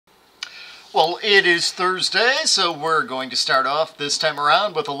Well, it is Thursday, so we're going to start off this time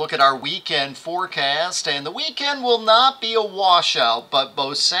around with a look at our weekend forecast. And the weekend will not be a washout, but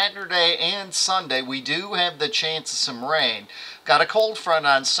both Saturday and Sunday we do have the chance of some rain. Got a cold front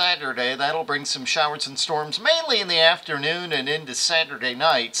on Saturday. That'll bring some showers and storms, mainly in the afternoon and into Saturday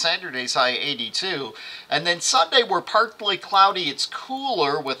night. Saturday's high 82. And then Sunday we're partly cloudy. It's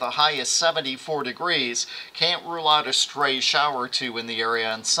cooler with a high of 74 degrees. Can't rule out a stray shower or two in the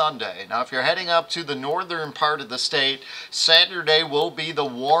area on Sunday. Now, if you're heading up to the northern part of the state, Saturday will be the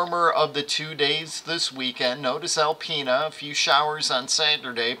warmer of the 2 days this weekend. Notice Alpena, a few showers on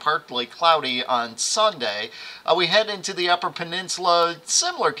Saturday, partly cloudy on Sunday. We head into the Upper Peninsula,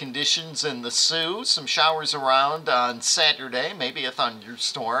 similar conditions in the Sioux. Some showers around on Saturday, maybe a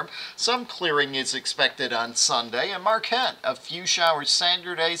thunderstorm. Some clearing is expected on Sunday. And Marquette, a few showers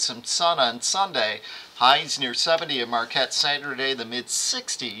Saturday, some sun on Sunday. Highs near 70 in Marquette Saturday, the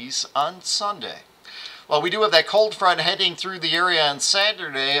mid-60s on Sunday. Well, we do have that cold front heading through the area on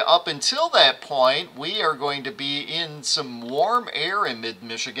Saturday. Up until that point, we are going to be in some warm air in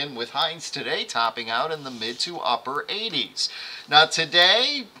mid-Michigan with highs today topping out in the mid to upper 80s. Now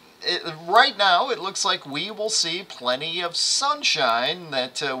today, right now, it looks like we will see plenty of sunshine,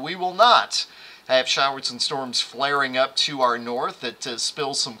 that we will not have showers and storms flaring up to our north that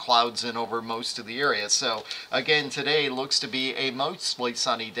spill some clouds in over most of the area. So again, today looks to be a mostly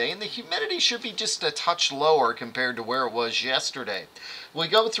sunny day, and the humidity should be just a touch lower compared to where it was yesterday. We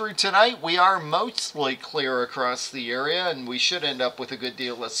go through tonight, we are mostly clear across the area, and we should end up with a good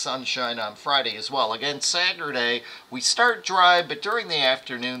deal of sunshine on Friday as well. Again, Saturday, we start dry, but during the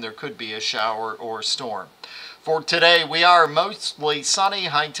afternoon there could be a shower or storm. For today, we are mostly sunny,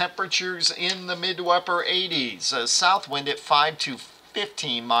 high temperatures in the mid to upper 80s, a south wind at 5 to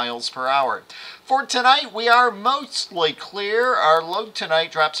 15 miles per hour. For tonight, we are mostly clear. Our low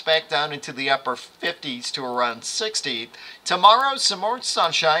tonight drops back down into the upper 50s to around 60. Tomorrow, some more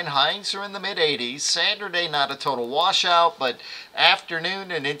sunshine. Highs are in the mid-80s. Saturday, not a total washout, but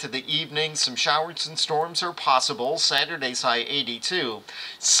afternoon and into the evening, some showers and storms are possible. Saturday's high 82.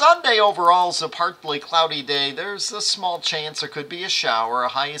 Sunday overall is a partly cloudy day. There's a small chance there could be a shower. A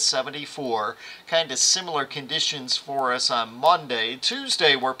high is 74. Kind of similar conditions for us on Monday.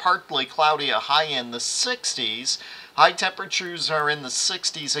 Tuesday, we're partly cloudy, a high in the 60s. High temperatures are in the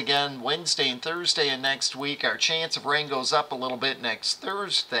 60s again Wednesday and Thursday, and next week our chance of rain goes up a little bit next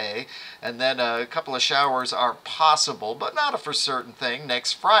Thursday, and then a couple of showers are possible, but not a for certain thing,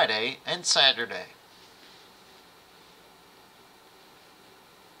 next Friday and Saturday.